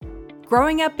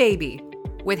Growing Up Baby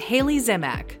with Haley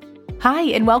Zimak. Hi,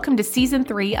 and welcome to Season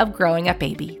 3 of Growing Up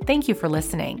Baby. Thank you for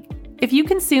listening. If you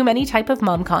consume any type of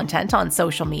mom content on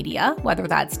social media, whether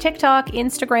that's TikTok,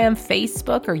 Instagram,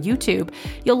 Facebook, or YouTube,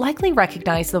 you'll likely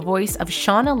recognize the voice of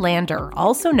Shawna Lander,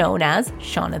 also known as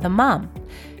Shawna the Mom.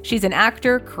 She's an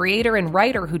actor, creator, and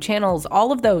writer who channels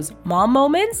all of those mom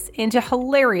moments into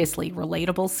hilariously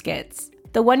relatable skits.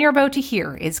 The one you're about to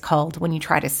hear is called When You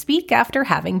Try to Speak After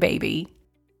Having Baby.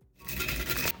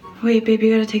 Wait, baby,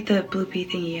 you gotta take the bloopy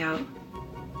thingy out.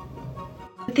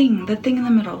 The thing in the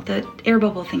middle, the air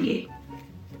bubble thingy.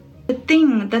 The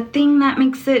thing that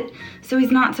makes it so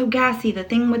he's not so gassy. The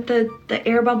thing with the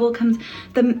air bubble comes,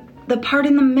 the part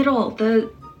in the middle,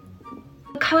 the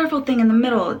colorful thing in the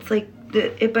middle. It's like,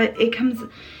 but it comes,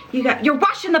 you're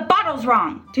washing the bottles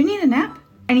wrong. Do you need a nap?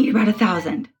 I need about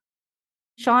 1,000.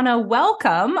 Shawna,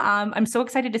 welcome. I'm so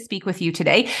excited to speak with you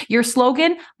today. Your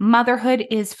slogan, Motherhood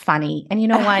is Funny. And you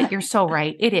know what? You're so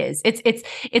right. It is.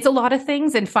 It's a lot of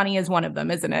things, and funny is one of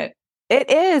them, isn't it? It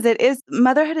is.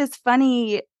 Motherhood is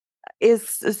funny is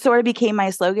sort of became my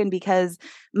slogan because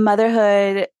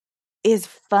motherhood is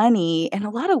funny in a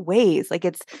lot of ways. Like,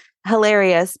 it's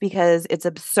hilarious because it's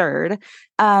absurd.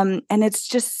 And it's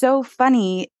just so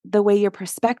funny the way your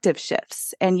perspective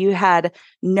shifts. And you had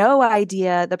no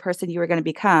idea the person you were going to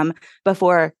become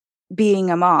before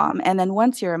being a mom. And then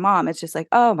once you're a mom, it's just like,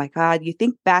 oh my God, you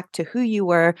think back to who you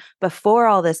were before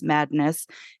all this madness.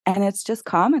 And it's just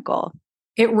comical.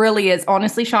 It really is.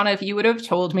 Honestly, Shawna, if you would have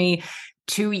told me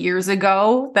 2 years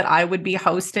ago that I would be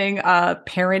hosting a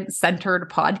parent-centered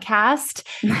podcast,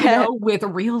 with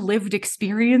real lived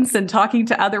experience and talking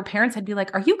to other parents, I'd be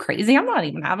like, are you crazy? I'm not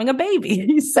even having a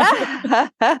baby. So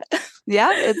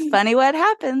yeah, it's funny what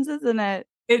happens, isn't it?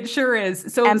 It sure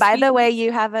is. So, and by the way,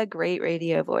 you have a great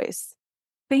radio voice.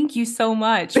 Thank you so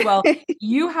much. Well,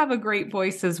 you have a great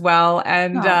voice as well.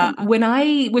 And when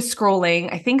I was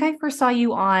scrolling, I think I first saw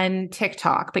you on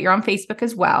TikTok, but you're on Facebook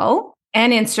as well.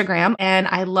 And Instagram. And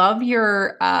I love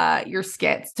your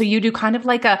skits. So you do kind of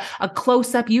like a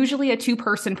close-up, usually a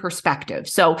two-person perspective.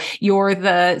 So you're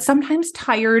the sometimes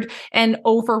tired and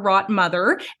overwrought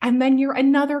mother, and then you're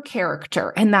another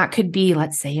character. And that could be,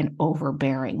 let's say, an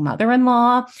overbearing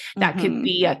mother-in-law. That could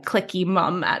be a cliquey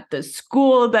mom at the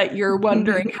school that you're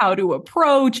wondering how to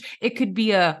approach. It could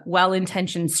be a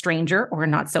well-intentioned stranger or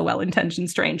not so well-intentioned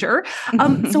stranger.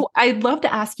 So I'd love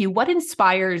to ask you, what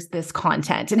inspires this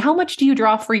content, and how much do you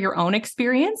draw for your own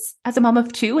experience as a mom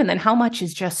of two? And then how much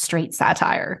is just straight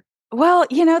satire? Well,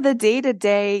 the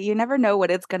day-to-day, you never know what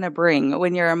it's going to bring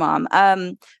when you're a mom.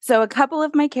 So a couple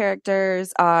of my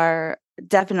characters are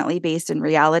definitely based in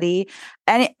reality.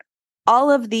 And all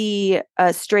of the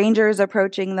strangers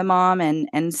approaching the mom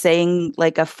and saying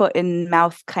like a foot in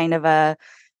mouth kind of a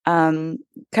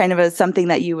something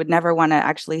that you would never want to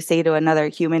actually say to another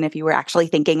human if you were actually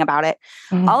thinking about it.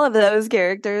 All of those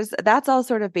characters, that's all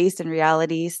sort of based in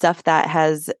reality, stuff that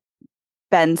has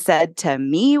been said to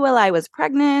me while I was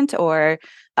pregnant, or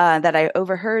that I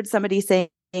overheard somebody saying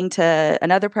to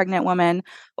another pregnant woman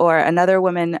or another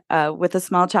woman with a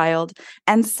small child.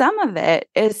 And some of it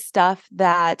is stuff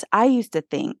that I used to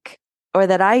think, or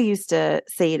that I used to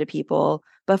say to people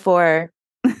before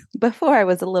I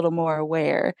was a little more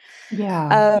aware.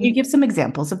 Yeah. Can you give some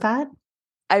examples of that?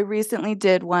 I recently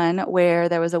did one where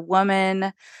there was a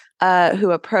woman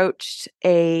who approached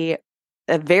a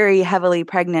very heavily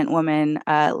pregnant woman,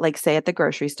 like say at the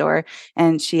grocery store.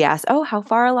 And she asked, oh, how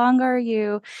far along are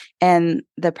you? And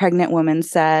the pregnant woman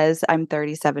says, I'm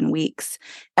 37 weeks.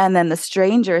 And then the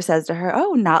stranger says to her,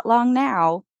 oh, not long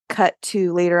now. Cut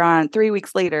to later on, 3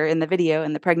 weeks later in the video,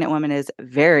 and the pregnant woman is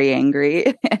very angry,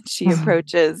 and she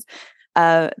approaches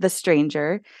the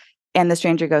stranger, and the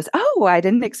stranger goes, oh, I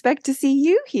didn't expect to see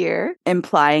you here,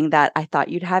 implying that I thought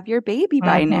you'd have your baby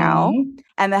by now.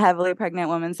 And the heavily pregnant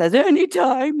woman says,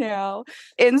 anytime now,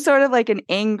 in sort of like an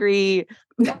angry,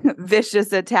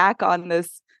 vicious attack on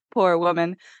this poor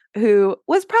woman who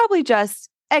was probably just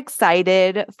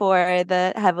excited for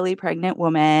the heavily pregnant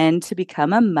woman to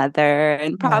become a mother,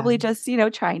 and probably just,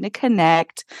 trying to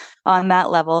connect on that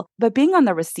level. But being on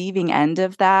the receiving end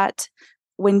of that,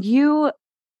 when you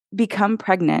become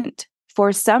pregnant,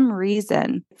 for some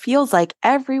reason, it feels like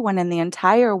everyone in the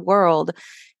entire world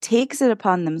takes it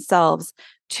upon themselves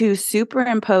to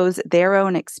superimpose their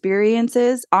own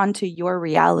experiences onto your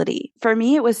reality. For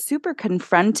me, it was super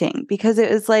confronting because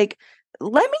it was like,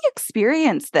 let me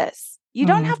experience this. You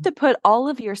don't have to put all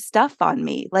of your stuff on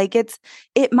me. Like it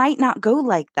might not go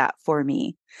like that for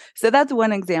me. So that's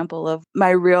one example of my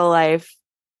real life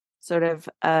sort of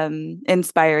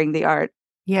inspiring the art.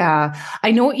 Yeah,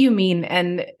 I know what you mean.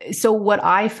 And so what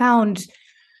I found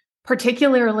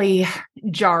particularly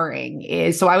jarring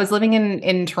is, so I was living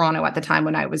in Toronto at the time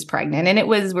when I was pregnant, and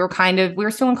we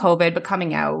were still in COVID, but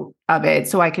coming out of it.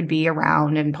 So I could be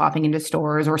around and popping into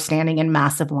stores or standing in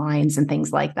massive lines and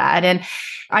things like that. And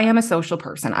I am a social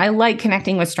person. I like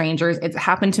connecting with strangers. It's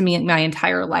happened to me my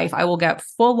entire life. I will get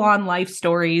full on life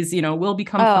stories, we'll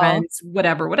become friends,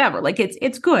 whatever. Like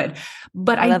it's good.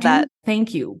 But I love that.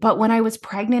 Thank you. But when I was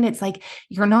pregnant, it's like,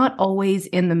 you're not always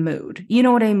in the mood. You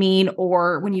know what I mean?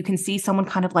 Or when you can see someone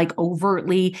kind of like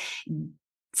overtly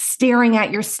staring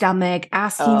at your stomach,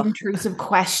 asking intrusive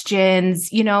questions,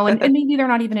 and maybe they're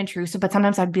not even intrusive, but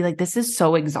sometimes I'd be like, this is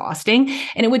so exhausting.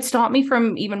 And it would stop me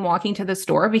from even walking to the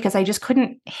store because I just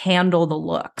couldn't handle the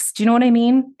looks. Do you know what I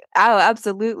mean? Oh,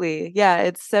 absolutely. Yeah,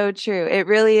 it's so true. It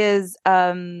really is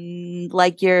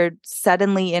like you're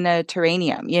suddenly in a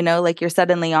terrarium, like you're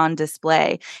suddenly on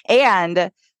display.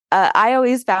 And I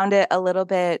always found it a little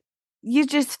bit, you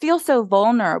just feel so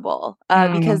vulnerable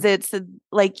because it's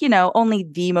like, only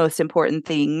the most important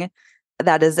thing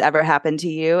that has ever happened to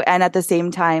you. And at the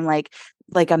same time, like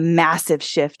a massive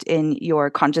shift in your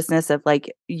consciousness of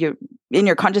in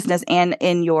your consciousness and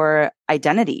in your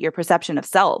identity, your perception of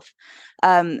self.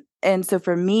 And so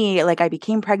for me, I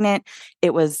became pregnant.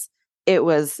 It was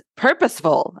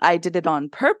purposeful. I did it on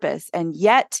purpose. And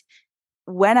yet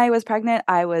when I was pregnant,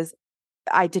 I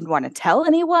didn't want to tell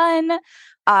anyone.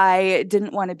 I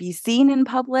didn't want to be seen in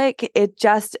public. It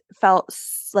just felt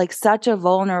like such a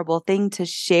vulnerable thing to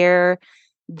share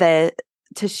that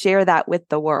with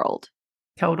the world.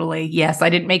 Totally. Yes. I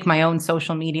didn't make my own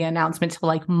social media announcement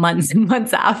till months and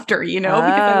months after, because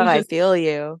I was just feel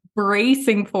you.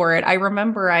 Bracing for it. I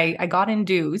remember I got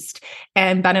induced,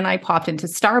 and Ben and I popped into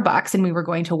Starbucks, and we were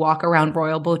going to walk around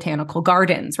Royal Botanical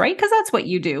Gardens, right? Because that's what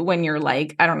you do when you're I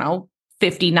don't know,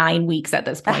 59 weeks at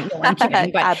this point. No, I'm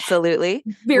kidding. But absolutely.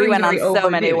 We went on so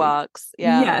many walks.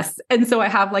 Yeah. Yes. And so I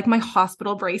have my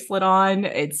hospital bracelet on.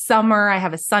 It's summer. I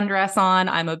have a sundress on.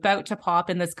 I'm about to pop,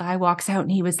 and this guy walks out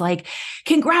and he was like,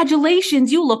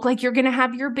 "Congratulations. You look like you're going to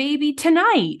have your baby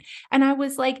tonight." And I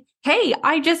was like, "Hey,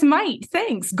 I just might.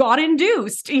 Thanks. Got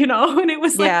induced," and it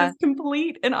was this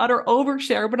complete and utter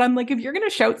overshare. But I'm like, if you're going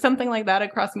to shout something like that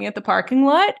across me at the parking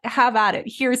lot, have at it.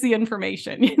 Here's the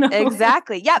information,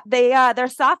 Exactly. Yep. They're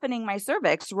softening my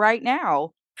cervix right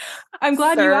now. I'm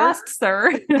glad you asked,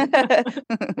 sir.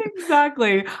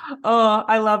 Exactly. Oh,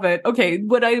 I love it. Okay.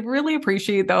 What I really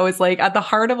appreciate though is at the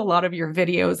heart of a lot of your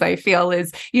videos, I feel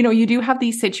is, you do have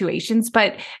these situations,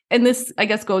 and this, I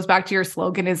guess, goes back to your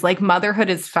slogan is motherhood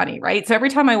is funny, right? So every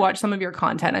time I watch some of your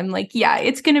content, I'm like, yeah,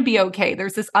 it's going to be okay.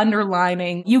 There's this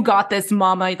underlining, you got this,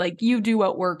 mama, you do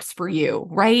what works for you.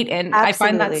 Right. And absolutely. I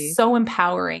find that so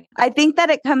empowering. I think that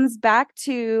it comes back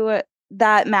to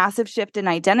that massive shift in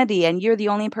identity, and you're the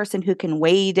only person who can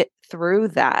wade through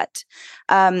that.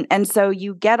 And so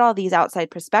you get all these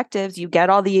outside perspectives, you get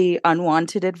all the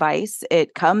unwanted advice.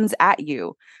 It comes at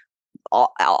you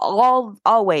all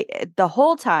way, the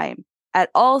whole time, at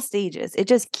all stages. It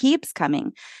just keeps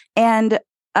coming. And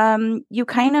you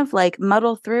kind of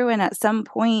muddle through, and at some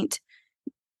point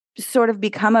sort of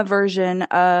become a version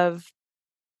of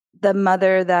the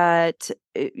mother that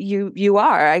you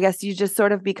are. I guess you just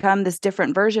sort of become this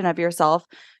different version of yourself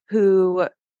who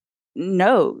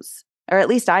knows, or at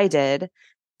least I did.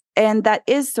 And that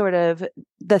is sort of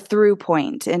the through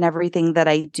point in everything that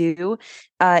I do,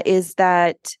 is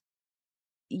that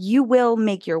you will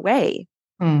make your way.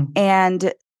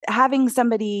 And having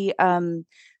somebody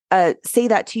say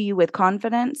that to you with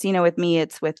confidence, with me,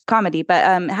 it's with comedy, but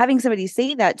having somebody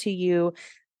say that to you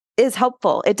is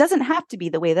helpful. It doesn't have to be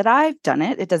the way that I've done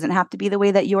it. It doesn't have to be the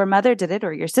way that your mother did it,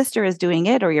 or your sister is doing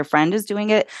it, or your friend is doing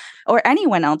it, or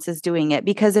anyone else is doing it.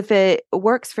 Because if it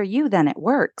works for you, then it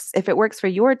works. If it works for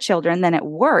your children, then it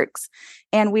works.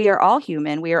 And we are all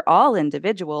human. We are all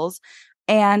individuals.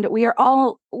 And we are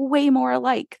all way more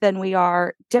alike than we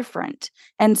are different.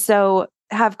 And so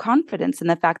have confidence in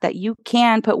the fact that you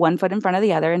can put one foot in front of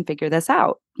the other and figure this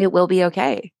out. It will be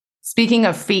okay. Speaking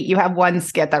of feet, you have one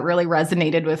skit that really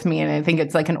resonated with me. And I think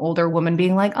it's an older woman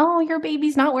being like, "Oh, your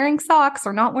baby's not wearing socks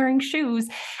or not wearing shoes."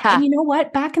 And you know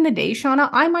what? Back in the day, Shawna,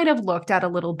 I might have looked at a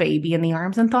little baby in the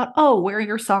arms and thought, "Oh, wear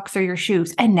your socks or your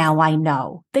shoes." And now I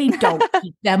know they don't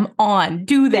keep them on,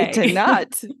 do they? They do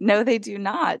not. No, they do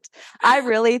not. I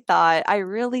really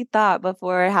thought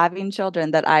before having children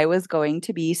that I was going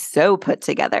to be so put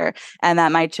together, and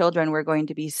that my children were going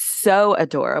to be so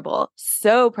adorable,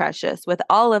 so precious with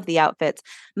all of the outfits.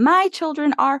 My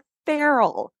children are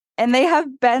feral, and they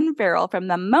have been feral from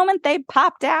the moment they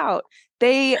popped out.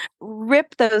 They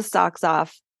rip those socks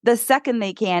off the second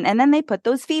they can. And then they put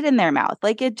those feet in their mouth.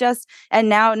 Like it just, and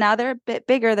now they're a bit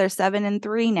bigger. They're 7 and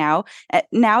 3 now.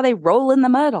 Now they roll in the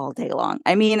mud all day long.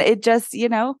 I mean, it just,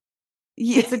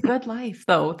 it's a good life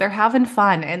though. They're having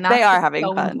fun. And they that's are having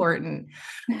so fun. important.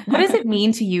 What does it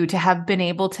mean to you to have been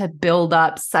able to build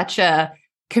up such a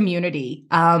community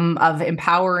of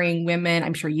empowering women?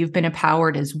 I'm sure you've been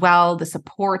empowered as well, the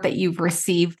support that you've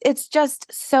received. It's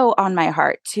just so on my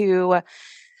heart to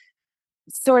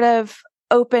sort of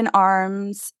open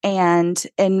arms and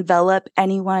envelop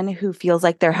anyone who feels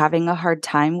like they're having a hard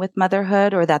time with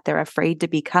motherhood, or that they're afraid to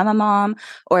become a mom,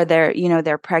 or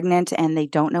they're pregnant and they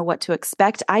don't know what to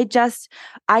expect. I just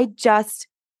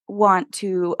want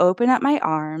to open up my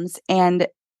arms and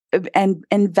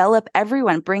envelop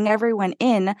everyone, bring everyone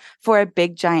in for a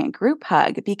big giant group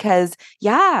hug, because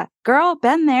yeah, girl,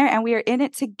 been there, and we are in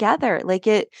it together. Like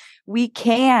we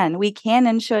can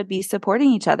and should be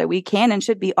supporting each other. We can and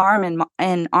should be arm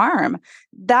in arm.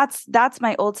 That's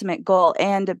my ultimate goal.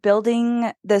 And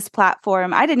building this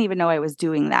platform, I didn't even know I was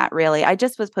doing that, really. I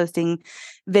just was posting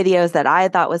videos that I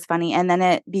thought was funny, and then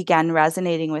it began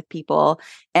resonating with people,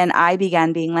 and I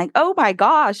began being like, oh my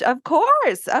gosh, of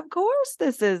course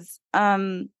this is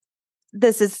how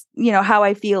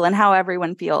I feel and how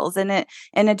everyone feels. And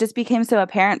it just became so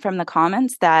apparent from the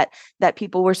comments that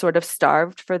people were sort of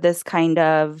starved for this kind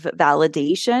of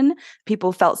validation.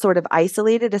 People felt sort of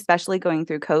isolated, especially going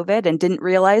through COVID, and didn't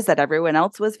realize that everyone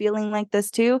else was feeling like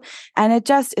this too. And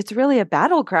it's really a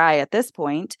battle cry at this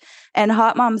point. And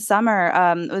Hot Mom Summer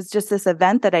was just this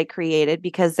event that I created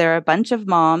because there are a bunch of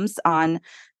moms on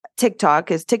TikTok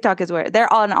is where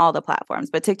they're on all the platforms,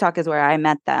 but TikTok is where I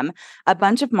met them. A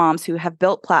bunch of moms who have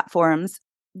built platforms.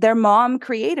 They're mom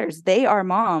creators. They are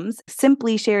moms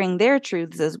simply sharing their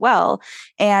truths as well.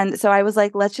 And so I was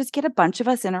like, let's just get a bunch of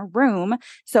us in a room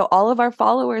so all of our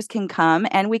followers can come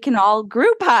and we can all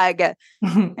group hug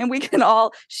and we can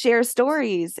all share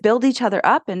stories, build each other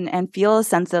up, and feel a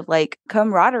sense of like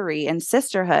camaraderie and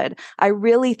sisterhood. I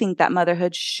really think that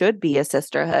motherhood should be a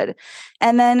sisterhood.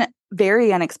 And then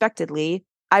very unexpectedly,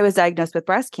 I was diagnosed with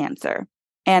breast cancer.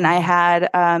 And I had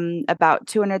about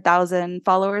 200,000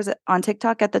 followers on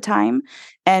TikTok at the time,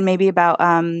 and maybe about,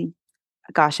 I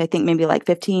think maybe like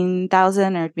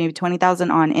 15,000 or maybe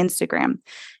 20,000 on Instagram.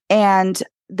 And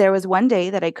there was one day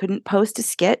that I couldn't post a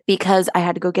skit because I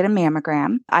had to go get a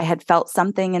mammogram. I had felt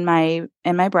something in my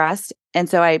breast. And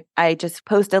so I just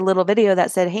posted a little video that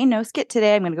said, hey, no skit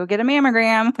today. I'm going to go get a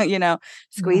mammogram,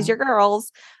 squeeze your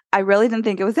girls. I really didn't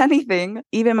think it was anything.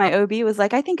 Even my OB was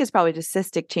like, I think it's probably just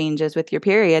cystic changes with your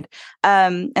period.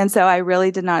 And so I really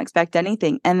did not expect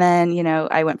anything. And then,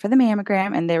 I went for the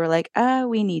mammogram and they were like,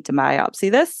 we need to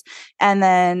biopsy this. And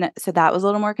then, so that was a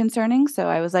little more concerning. So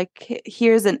I was like,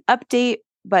 here's an update,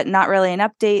 but not really an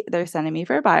update. They're sending me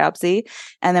for a biopsy.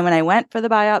 And then when I went for the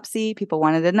biopsy, people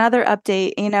wanted another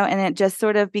update, and it just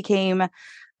sort of became,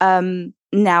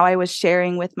 now I was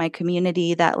sharing with my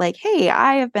community that like, hey,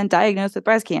 I have been diagnosed with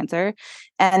breast cancer.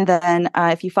 And then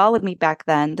if you followed me back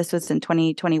then, this was in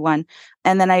 2021.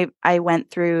 And then I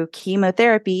went through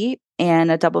chemotherapy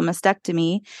and a double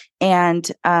mastectomy.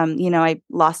 And, I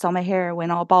lost all my hair,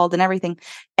 went all bald and everything.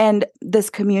 And this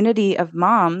community of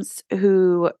moms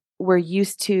who were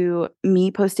used to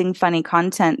me posting funny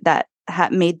content that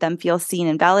made them feel seen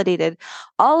and validated,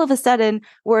 all of a sudden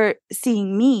were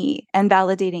seeing me and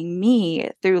validating me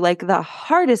through like the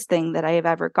hardest thing that I have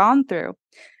ever gone through.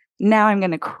 Now I'm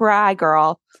going to cry,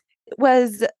 girl.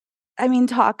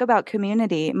 Talk about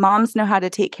community. Moms know how to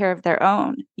take care of their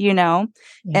own, Yeah.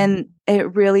 And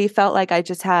it really felt like I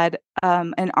just had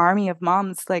an army of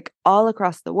moms like all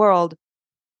across the world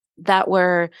that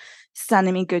were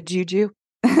sending me good juju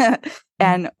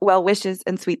and well wishes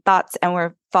and sweet thoughts, and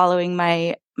were following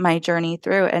my journey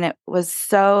through. And it was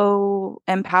so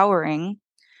empowering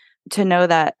to know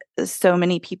that so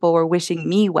many people were wishing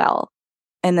me well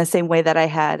in the same way that I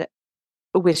had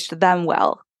wished them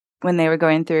well when they were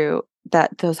going through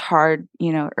those hard,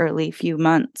 early few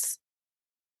months.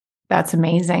 That's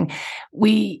amazing.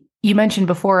 You mentioned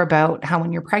before about how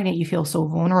when you're pregnant, you feel so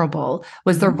vulnerable.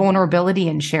 Was there vulnerability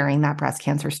in sharing that breast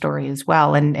cancer story as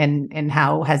well? And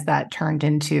how has that turned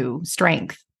into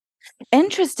strength?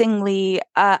 Interestingly,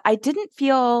 I didn't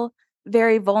feel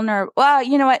very vulnerable. Well,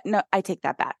 you know what? No, I take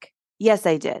that back. Yes,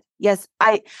 I did. Yes,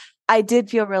 I did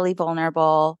feel really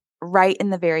vulnerable right in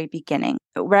the very beginning,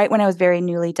 right when I was very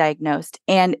newly diagnosed.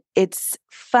 And it's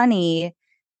funny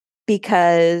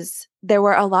because there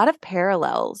were a lot of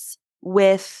parallels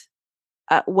with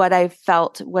what I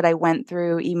felt, what I went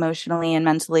through emotionally and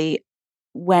mentally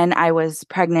when I was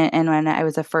pregnant and when I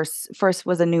was first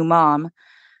was a new mom.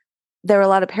 There were a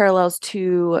lot of parallels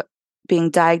to being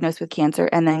diagnosed with cancer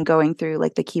and then going through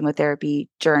like the chemotherapy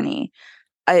journey.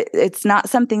 It's not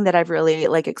something that I've really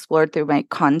like explored through my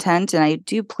content, and I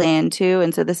do plan to.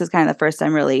 And so this is kind of the first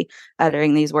time really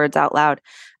uttering these words out loud.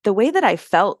 The way that I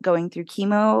felt going through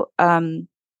chemo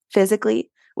physically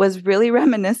was really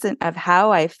reminiscent of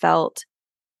how I felt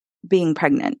being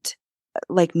pregnant.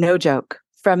 Like, no joke.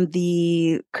 From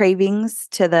the cravings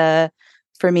to the,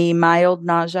 for me, mild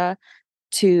nausea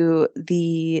to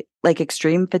the like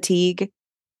extreme fatigue.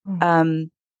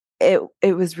 It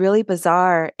was really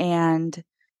bizarre, and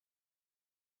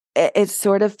it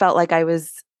sort of felt like I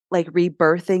was like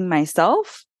rebirthing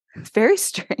myself. It's very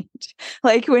strange.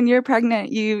 Like when you're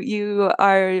pregnant, you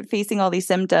are facing all these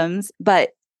symptoms, but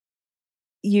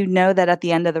you know that at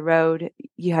the end of the road,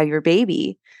 you have your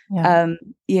baby. Yeah.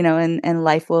 And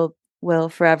life will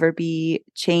forever be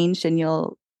changed, and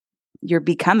you're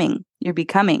becoming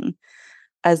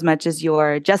as much as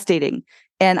you're gestating.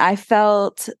 And I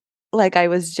felt like I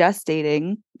was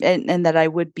gestating and that I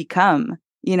would become.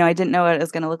 I didn't know what it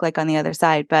was going to look like on the other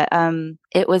side, but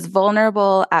it was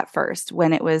vulnerable at first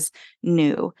when it was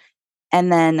new.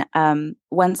 And then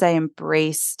once I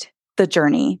embraced the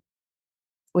journey,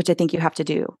 which I think you have to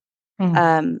do,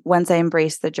 once I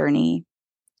embraced the journey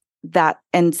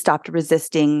and stopped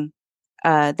resisting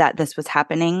that this was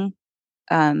happening,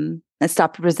 and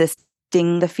stopped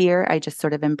resisting the fear, I just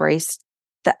sort of embraced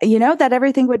that, that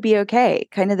everything would be okay.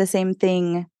 Kind of the same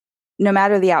thing. No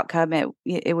matter the outcome,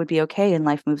 it would be okay, and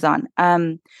life moves on.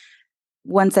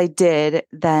 Once I did,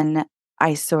 then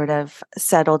I sort of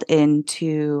settled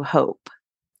into hope.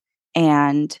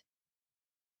 And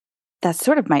that's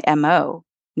sort of my MO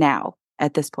now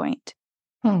at this point.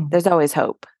 There's always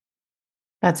hope.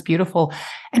 That's beautiful.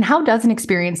 And how does an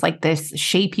experience like this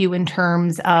shape you in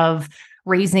terms of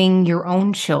raising your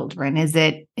own children? Is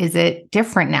it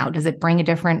different now? Does it bring a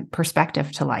different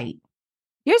perspective to light?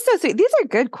 You're so sweet. These are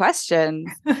good questions.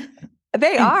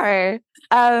 They are.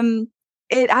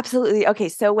 It absolutely. Okay.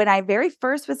 So when I very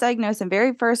first was diagnosed and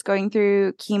very first going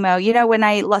through chemo, when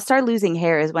I started losing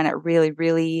hair is when it really,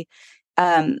 really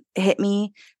hit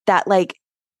me that, like,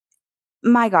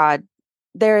 my God,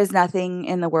 there is nothing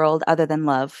in the world other than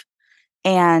love.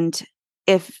 And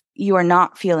if you are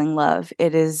not feeling love,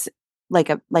 it is like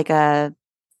a,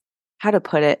 how to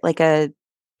put it, like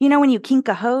when you kink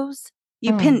a hose,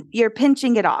 you're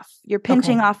pinching it off. You're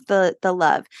pinching off the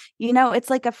love. It's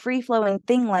like a free flowing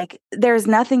thing. Like, there's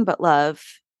nothing but love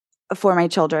for my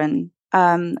children,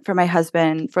 for my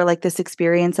husband, for like this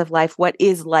experience of life. What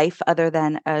is life other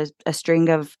than a string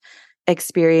of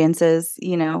experiences,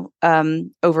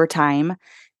 over time?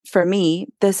 For me,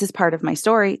 this is part of my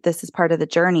story. This is part of the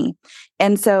journey.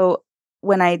 And so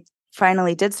when I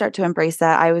finally did start to embrace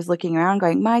that, I was looking around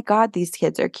going, my God, these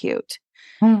kids are cute.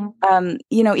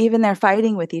 Even they're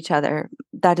fighting with each other.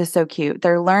 That is so cute.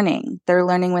 They're learning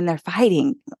when they're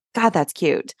fighting. God, that's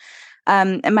cute.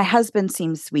 And my husband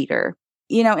seems sweeter,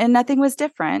 and nothing was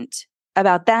different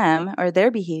about them or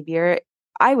their behavior.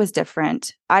 I was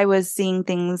different. I was seeing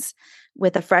things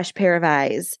with a fresh pair of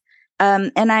eyes.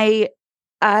 And I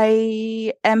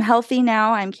am healthy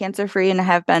now. I'm cancer free, and I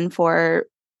have been for,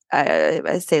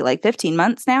 I say, like 15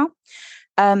 months now.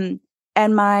 And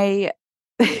my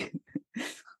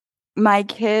my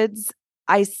kids,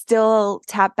 I still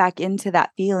tap back into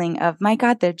that feeling of, my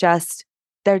God, they're just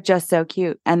so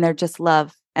cute, and they're just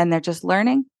love, and they're just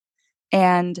learning.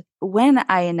 And when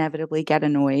I inevitably get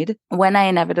annoyed, when I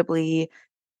inevitably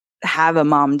have a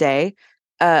mom day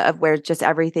of where just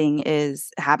everything is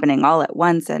happening all at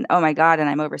once, and oh my God, and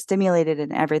I'm overstimulated,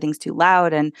 and everything's too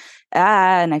loud, and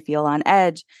I feel on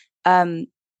edge.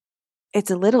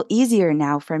 It's a little easier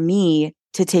now for me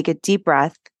to take a deep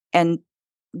breath and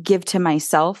give to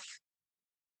myself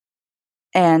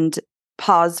and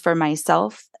pause for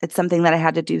myself. It's something that I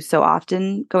had to do so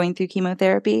often going through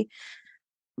chemotherapy.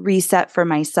 Reset for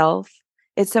myself.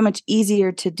 It's so much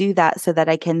easier to do that so that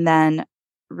I can then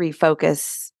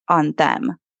refocus on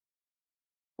them.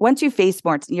 Once you face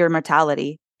your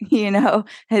mortality,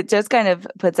 it just kind of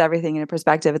puts everything in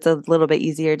perspective. It's a little bit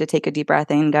easier to take a deep breath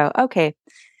and go, okay,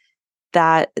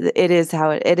 that it is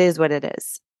it is what it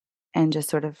is. And just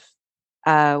sort of,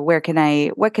 what can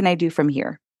I do from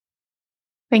here?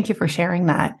 Thank you for sharing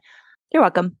that. You're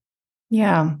welcome.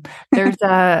 Yeah. There's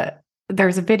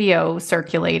a video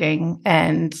circulating,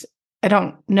 and I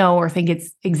don't know or think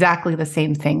it's exactly the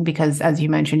same thing because, as you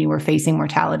mentioned, you were facing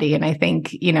mortality. And I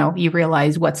think, you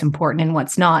realize what's important and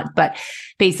what's not. But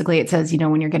basically it says,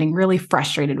 when you're getting really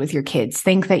frustrated with your kids,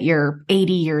 think that you're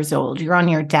 80 years old, you're on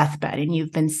your deathbed, and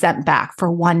you've been sent back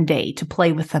for one day to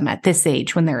play with them at this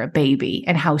age when they're a baby,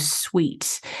 and how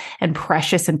sweet and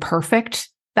precious and perfect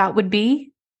that would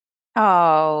be?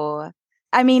 Oh,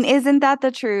 I mean, isn't that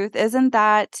the truth? Isn't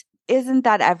that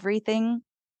everything?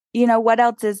 What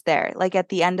else is there like at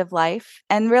the end of life?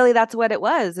 And really that's what it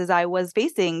was, is I was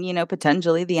facing,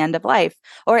 potentially the end of life,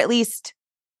 or at least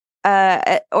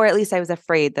I was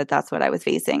afraid that that's what I was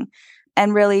facing.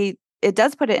 And really it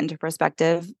does put it into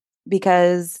perspective,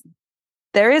 because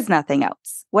there is nothing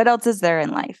else. What else is there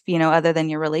in life, other than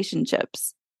your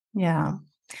relationships? Yeah.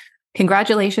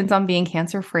 Congratulations on being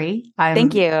cancer-free.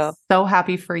 Thank you. So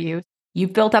happy for you.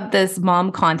 You've built up this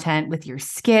mom content with your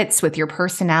skits, with your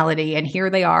personality, and here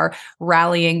they are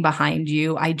rallying behind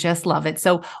you. I just love it.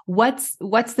 So what's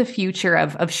the future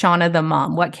of Shawna the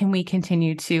Mom? What can we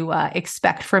continue to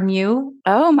expect from you?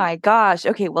 Oh my gosh.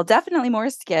 Okay, well, definitely more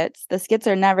skits. The skits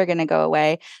are never going to go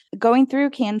away. Going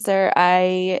through cancer,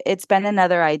 it's been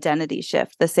another identity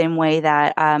shift, the same way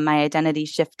that my identity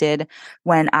shifted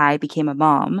when I became a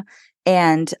mom.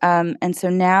 And so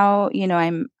now,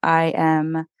 I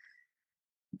am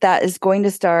that is going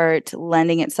to start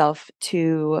lending itself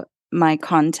to my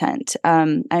content.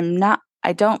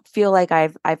 I don't feel like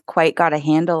I've quite got a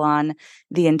handle on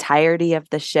the entirety of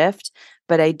the shift,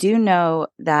 but I do know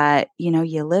that,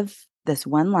 you live this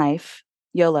one life,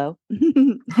 YOLO.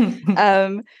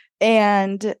 um,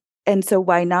 and so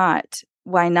why not?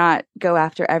 Why not go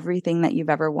after everything that you've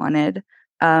ever wanted?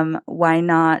 Why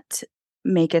not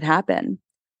make it happen?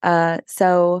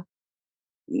 So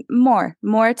more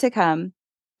to come.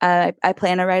 I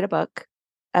plan to write a book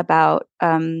about,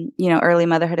 early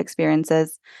motherhood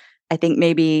experiences. I think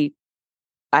maybe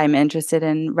I'm interested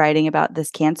in writing about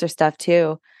this cancer stuff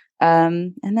too.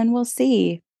 And then we'll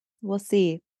see. We'll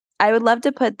see. I would love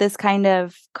to put this kind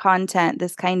of content,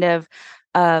 this kind of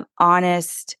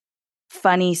honest,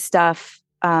 funny stuff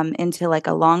into like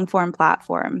a long form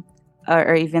platform,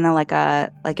 or even like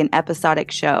an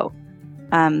episodic show.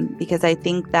 Because I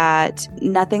think that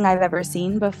nothing I've ever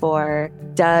seen before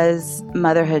does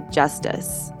motherhood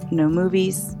justice. No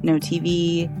movies, no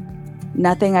TV,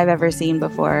 nothing I've ever seen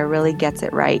before really gets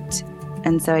it right.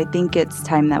 And so I think it's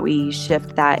time that we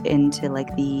shift that into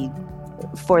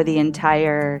for the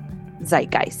entire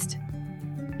zeitgeist.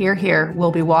 Hear, hear.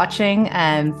 We'll be watching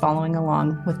and following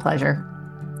along with pleasure.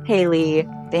 Haley,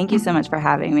 thank you so much for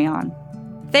having me on.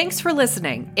 Thanks for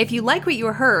listening. If you like what you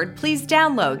heard, please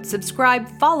download, subscribe,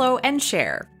 follow, and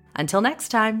share. Until next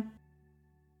time.